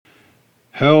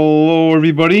Hello,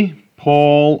 everybody.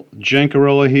 Paul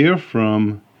Jancarella here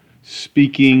from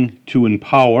Speaking to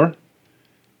Empower.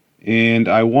 And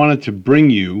I wanted to bring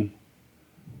you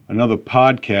another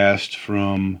podcast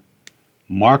from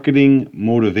Marketing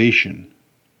Motivation.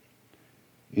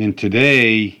 And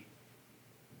today,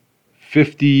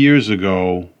 50 years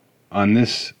ago, on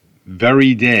this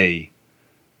very day,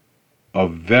 a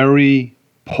very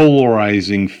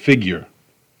polarizing figure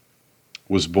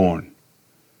was born.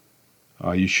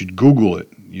 You should Google it.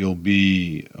 You'll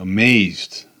be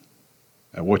amazed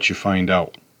at what you find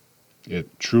out.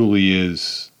 It truly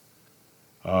is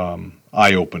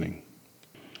eye-opening.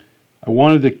 I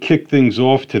wanted to kick things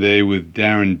off today with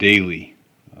Darren Daly.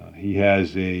 He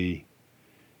has his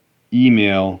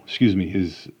video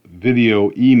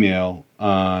email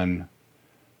on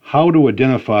how to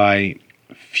identify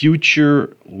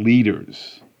future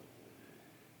leaders.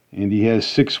 And he has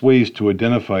 6 ways to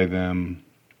identify them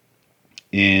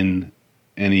in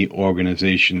any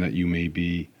organization that you may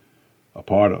be a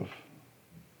part of.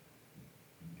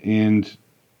 And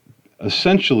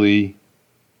essentially,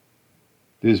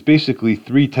 there's basically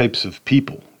 3 types of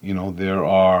people. There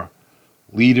are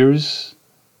leaders,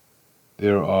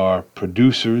 there are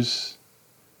producers,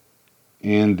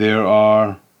 and there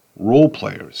are role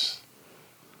players.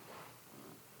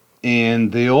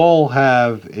 And they all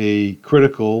have a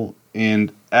critical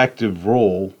and active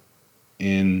role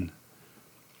in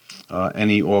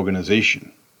any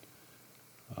organization.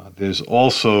 There's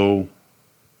also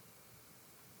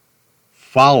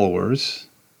followers,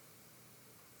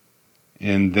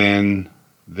 and then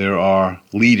there are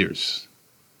leaders.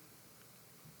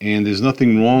 And there's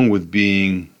nothing wrong with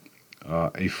being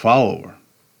a follower.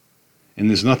 And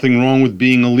there's nothing wrong with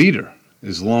being a leader,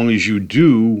 as long as you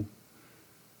do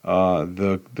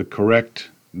the correct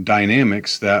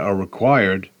dynamics that are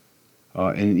required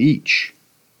in each.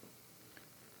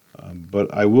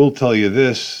 But I will tell you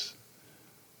this,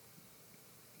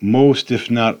 most, if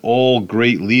not all,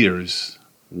 great leaders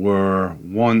were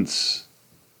once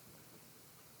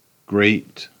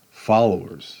great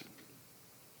followers.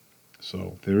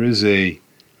 So there is a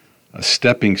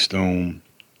stepping stone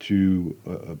to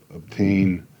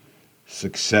obtain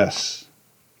success.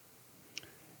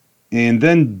 And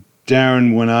then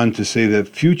Darren went on to say that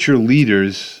future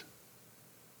leaders,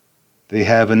 they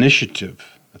have initiative.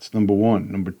 That's number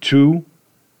 1. Number 2,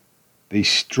 they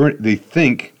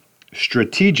think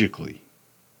strategically.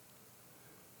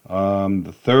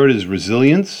 The 3rd is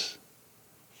resilience.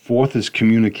 4th is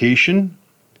communication.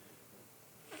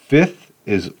 5th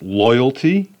is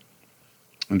loyalty.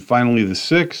 And finally, the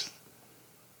 6th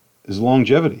is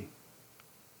longevity.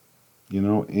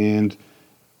 And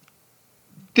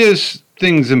there's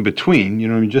things in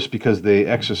between. Just because they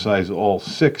exercise all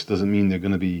 6 doesn't mean they're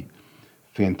going to be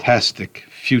fantastic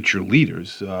future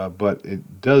leaders, but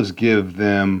it does give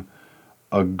them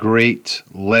a great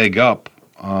leg up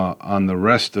on the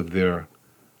rest of their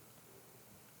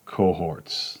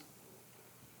cohorts.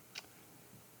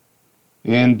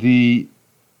 And the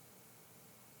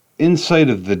insight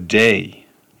of the day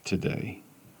today,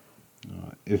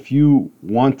 if you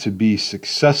want to be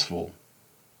successful,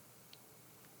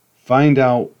 find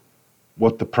out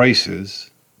what the price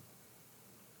is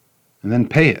and then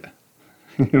pay it.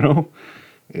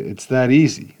 It's that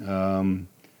easy.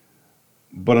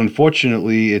 But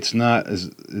unfortunately, it's not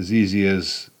as easy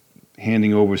as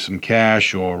handing over some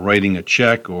cash or writing a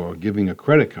check or giving a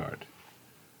credit card.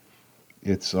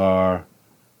 It's our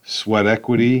sweat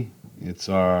equity. It's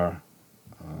our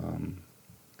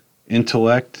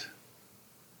intellect.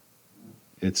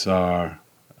 It's our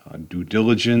due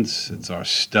diligence. It's our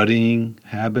studying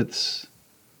habits.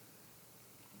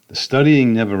 The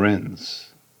studying never ends,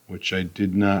 which I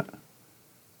did not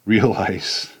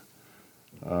realize,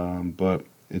 but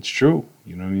it's true.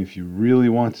 If you really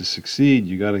want to succeed,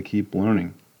 you got to keep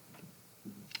learning,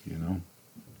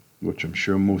 which I'm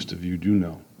sure most of you do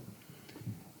know.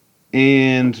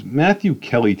 And Matthew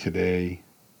Kelly today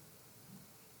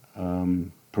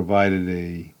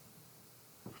provided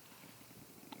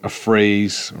a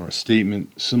phrase or a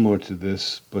statement similar to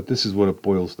this, but this is what it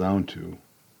boils down to.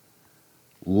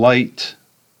 Light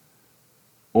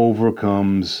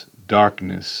overcomes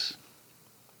darkness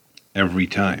every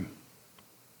time.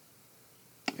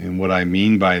 And what I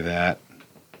mean by that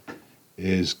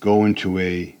is go into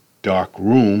a dark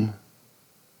room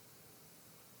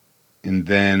and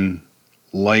then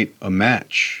light a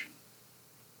match.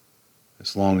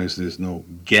 As long as there's no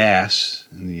gas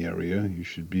in the area, you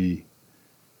should be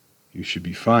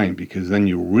fine, because then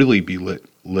you'll really be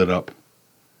lit up.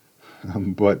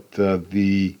 But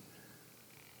the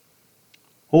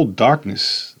whole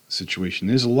darkness situation.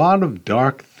 There's a lot of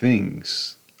dark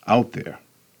things out there.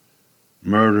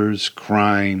 Murders,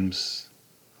 crimes,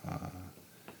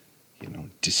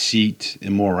 deceit,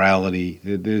 immorality.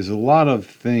 There's a lot of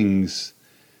things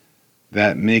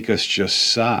that make us just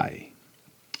sigh.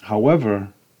 However,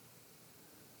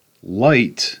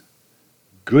 light,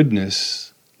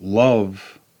 goodness,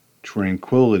 love,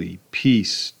 tranquility,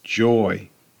 peace, joy,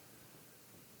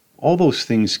 all those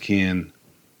things can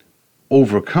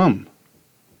overcome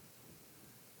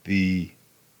the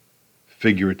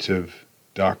figurative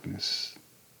darkness.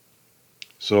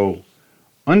 So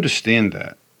understand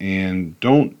that and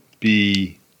don't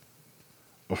be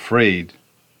afraid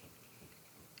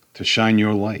to shine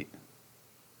your light.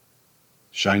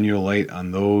 Shine your light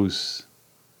on those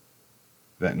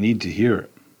that need to hear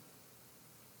it.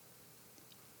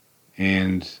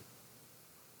 And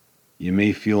you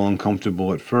may feel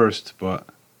uncomfortable at first, but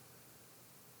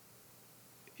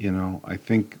I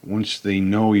think once they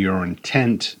know your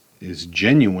intent is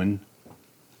genuine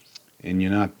and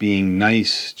you're not being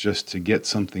nice just to get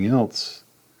something else,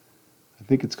 I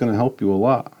think it's going to help you a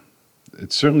lot.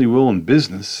 It certainly will in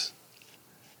business,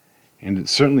 and it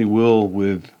certainly will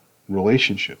with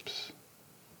relationships.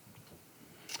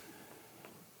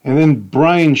 And then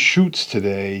Brian Schutz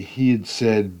today, he had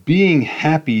said, being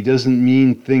happy doesn't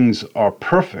mean things are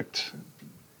perfect.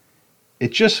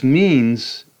 It just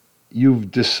means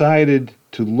you've decided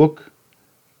to look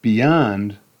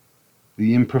beyond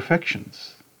the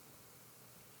imperfections.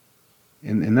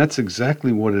 And that's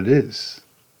exactly what it is.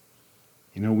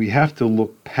 We have to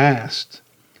look past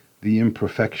the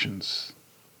imperfections.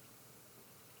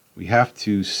 We have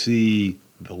to see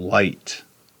the light.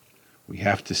 We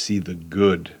have to see the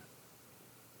good.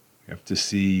 We have to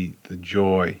see the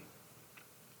joy.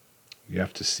 We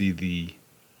have to see the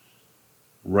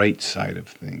right side of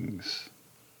things.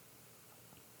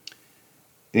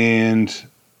 And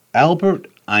Albert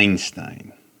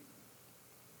Einstein,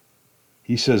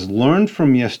 he says, learn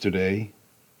from yesterday,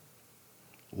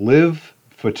 live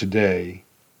for today,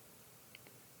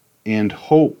 and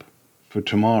hope for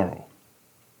tomorrow.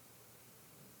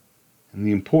 And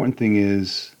the important thing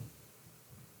is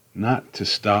not to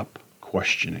stop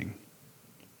questioning.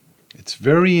 It's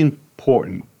very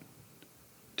important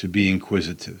to be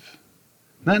inquisitive.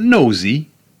 Not nosy,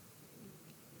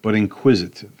 but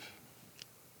inquisitive.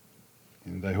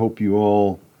 And I hope you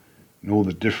all know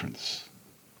the difference.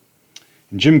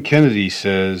 And Jim Kennedy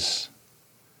says,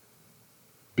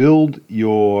 build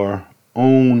your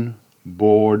own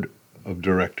board of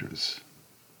directors.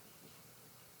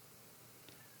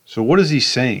 So what is he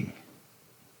saying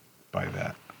by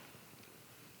that?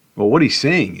 Well, what he's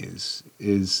saying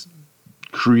is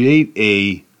create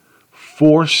a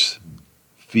force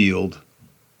field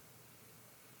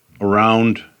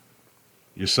around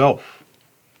yourself.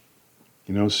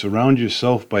 Surround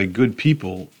yourself by good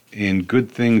people and good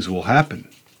things will happen.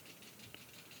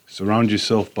 Surround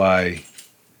yourself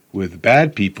with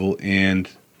bad people and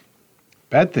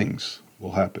bad things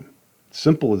will happen.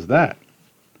 Simple as that.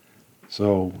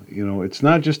 So, it's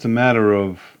not just a matter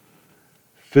of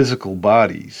physical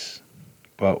bodies,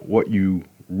 but what you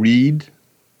read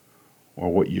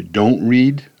or what you don't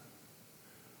read,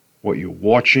 what you're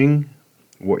watching,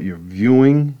 what you're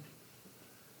viewing,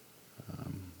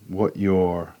 what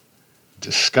you're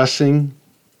discussing,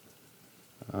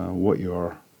 what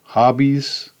your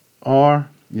hobbies are,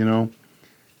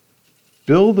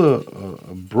 Build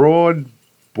a broad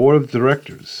board of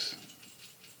directors,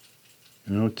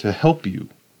 to help you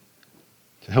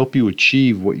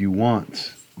achieve what you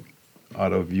want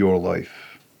out of your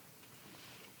life.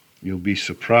 You'll be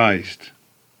surprised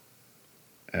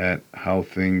at how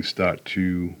things start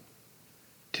to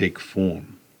take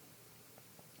form.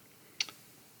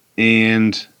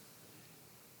 And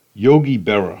Yogi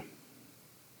Berra,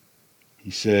 he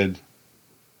said,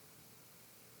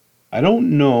 I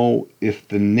don't know if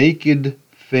the naked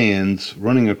fans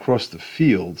running across the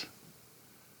field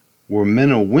were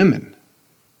men or women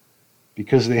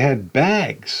because they had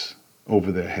bags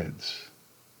over their heads.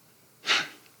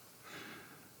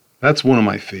 That's one of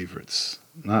my favorites.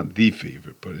 Not the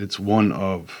favorite, but it's one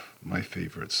of my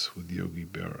favorites with Yogi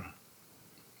Berra.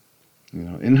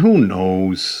 And who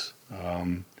knows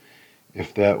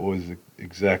if that was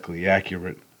exactly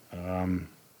accurate.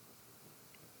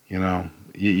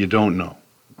 You don't know.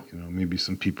 Maybe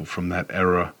some people from that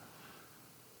era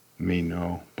may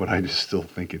know, but I just still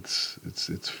think it's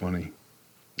funny.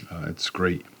 It's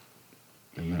great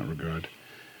in that regard.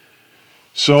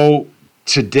 So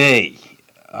today,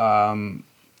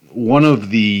 one of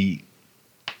the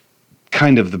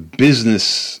kind of the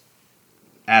business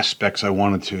aspects I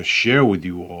wanted to share with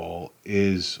you all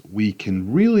is we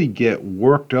can really get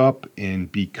worked up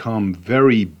and become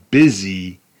very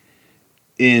busy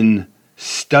in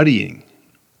studying.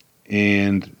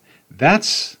 And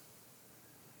that's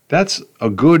a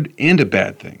good and a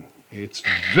bad thing. It's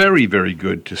very, very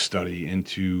good to study and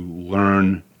to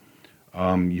learn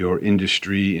your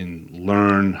industry and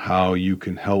learn how you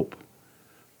can help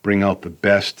bring out the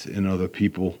best in other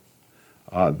people.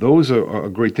 Those are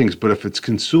great things. But if it's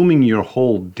consuming your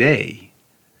whole day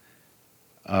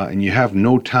and you have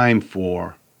no time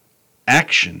for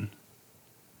action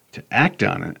to act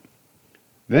on it,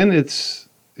 then it's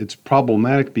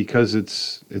problematic because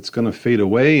it's going to fade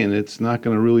away and it's not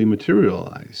going to really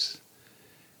materialize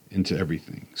into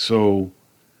everything. So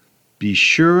be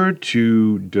sure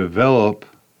to develop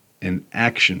an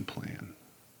action plan.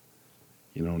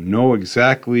 Know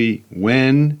exactly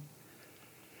when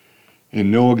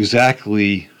and know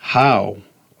exactly how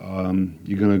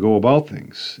you're going to go about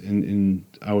things. And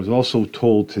I was also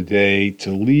told today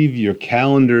to leave your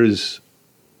calendars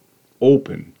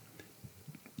open.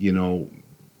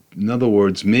 In other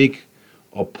words, make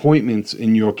appointments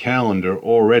in your calendar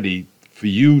already for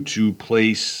you to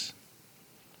place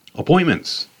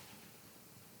appointments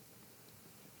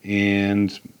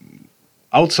and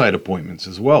outside appointments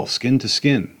as well, skin to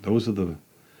skin. Those are the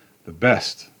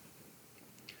best.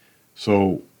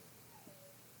 So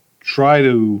try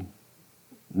to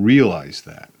realize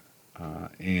that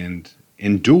and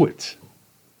do it.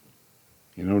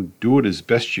 Do it as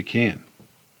best you can.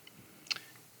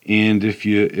 And if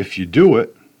you do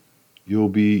it, you'll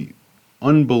be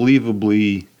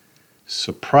unbelievably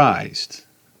surprised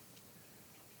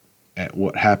at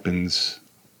what happens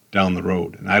down the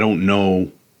road. And I don't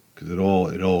know, because it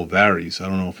all varies. I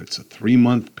don't know if it's a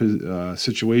 3-month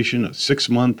situation, a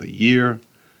 6-month, a year,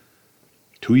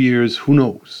 2 years, who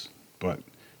knows? But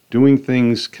doing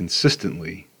things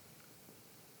consistently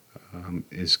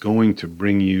is going to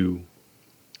bring you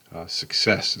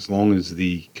success, as long as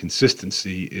the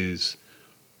consistency is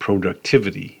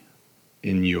productivity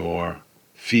in your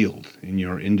field, in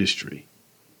your industry,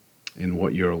 in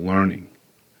what you're learning.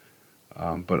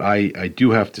 But I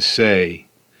do have to say,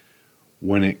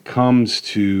 when it comes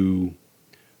to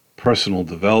personal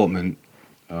development,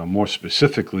 more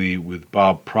specifically with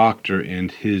Bob Proctor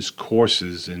and his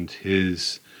courses and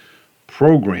his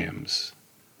programs,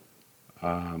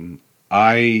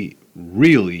 I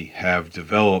really have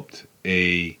developed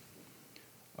a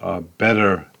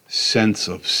better sense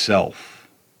of self.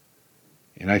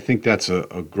 And I think that's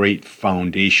a great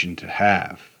foundation to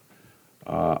have.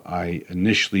 I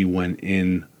initially went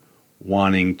in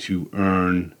wanting to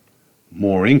earn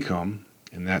more income,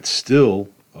 and that's still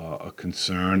a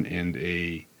concern and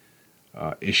a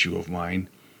issue of mine.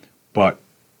 But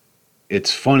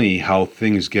it's funny how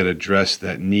things get addressed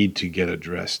that need to get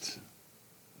addressed.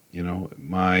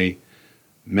 My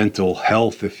mental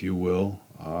health, if you will,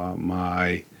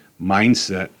 my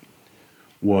mindset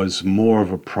was more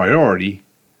of a priority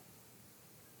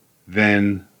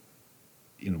than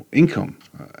income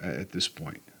at this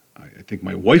point. I think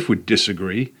my wife would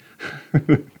disagree.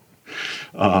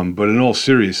 But in all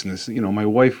seriousness, my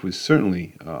wife was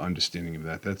certainly understanding of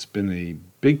that. That's been a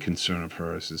big concern of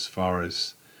hers as far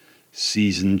as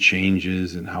season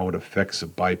changes and how it affects a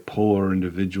bipolar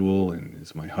individual. And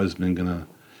is my husband going to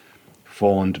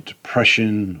fall into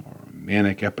depression or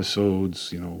manic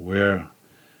episodes? Where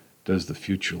does the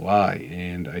future lie?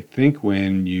 And I think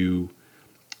when you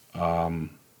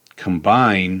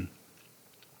combine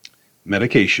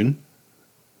medication,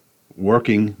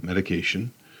 working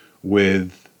medication,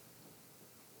 with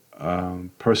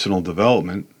personal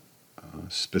development,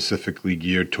 specifically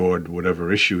geared toward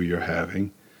whatever issue you're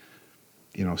having,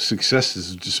 success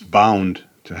is just bound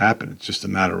to happen. It's just a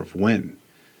matter of when.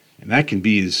 And that can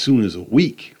be as soon as a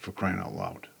week, for crying out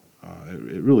loud.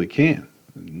 It really can.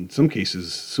 In some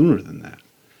cases, sooner than that.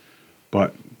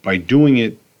 But by doing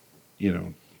it,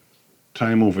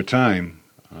 time over time,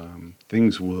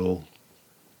 things will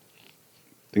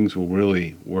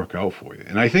really work out for you.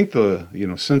 And I think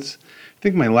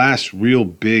my last real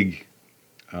big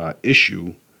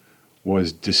issue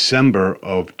was December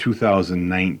of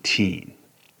 2019.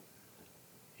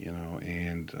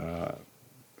 And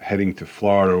heading to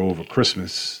Florida over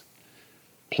Christmas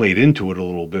played into it a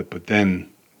little bit, but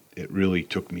then it really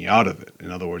took me out of it.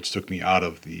 In other words, took me out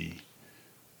of the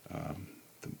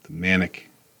manic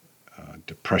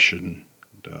depression,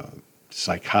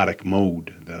 psychotic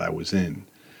mode that I was in.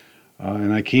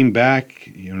 And I came back,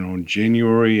 in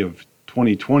January of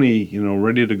 2020,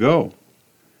 ready to go.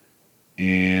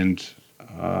 And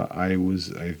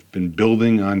I've been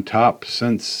building on top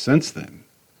since then.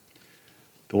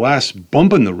 The last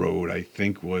bump in the road, I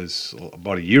think, was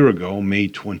about a year ago, May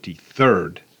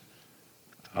 23rd.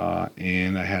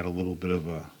 And I had a little bit of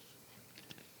a,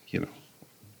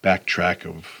 backtrack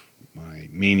of my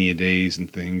mania days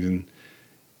and things.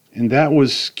 And that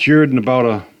was cured in about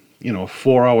a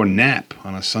 4-hour nap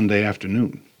on a Sunday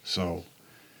afternoon. So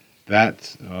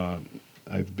that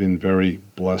I've been very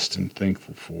blessed and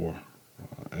thankful for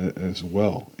as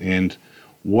well. And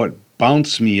what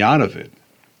bounced me out of it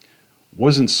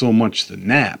wasn't so much the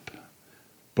nap,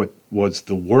 but was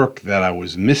the work that I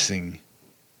was missing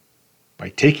by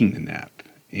taking the nap.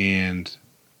 And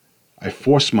I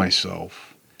forced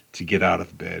myself to get out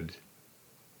of bed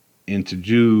and to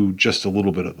do just a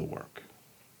little bit of the work.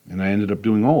 And I ended up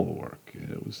doing all the work. I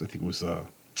think it was a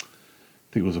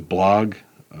blog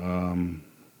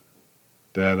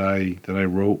that I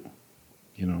wrote,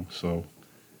 so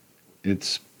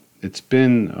it's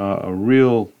been a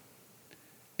real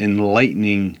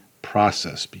enlightening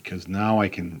process, because now I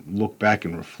can look back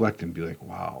and reflect and be like,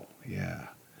 wow, yeah.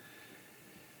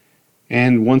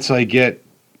 And once I get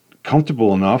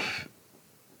comfortable enough,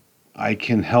 I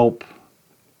can help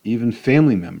even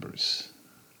family members.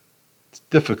 It's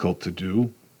difficult to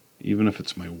do, even if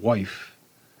it's my wife,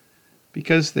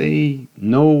 because they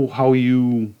know how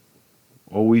you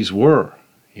always were,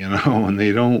 and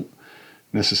they don't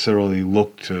necessarily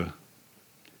look to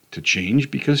change,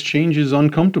 because change is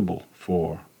uncomfortable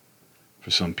for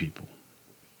some people.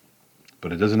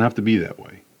 But it doesn't have to be that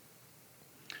way.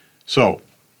 So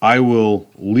I will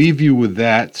leave you with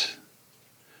that.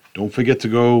 Don't forget to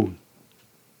go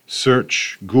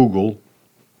search Google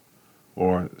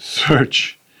or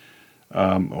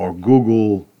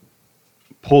Google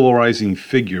polarizing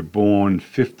figure born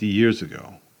 50 years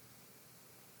ago.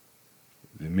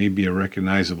 There may be a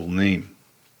recognizable name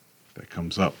that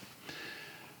comes up.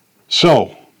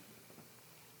 So,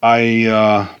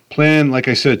 I plan, like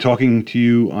I said, talking to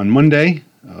you on Monday,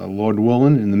 Lord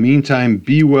willing. In the meantime,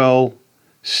 be well,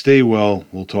 stay well.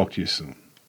 We'll talk to you soon.